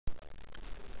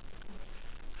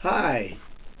Hi,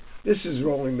 this is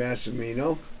Rollie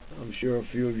Massimino. I'm sure a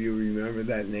few of you remember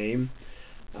that name.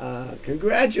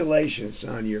 Congratulations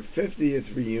on your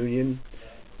 50th reunion.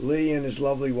 Lee and his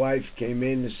lovely wife came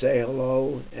in to say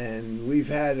hello, and we've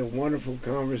had a wonderful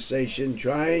conversation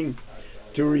trying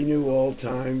to renew old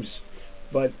times.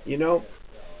 But, you know,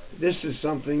 this is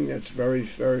something that's very,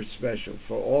 very special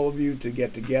for all of you to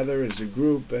get together as a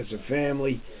group, as a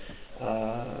family,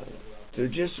 to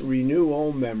just renew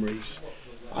old memories.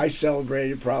 I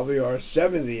celebrated probably our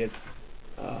 70th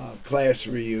class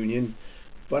reunion,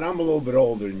 but I'm a little bit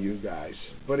older than you guys.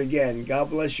 But again,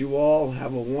 God bless you all.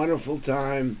 Have a wonderful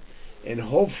time, and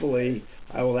hopefully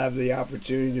I will have the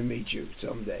opportunity to meet you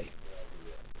someday.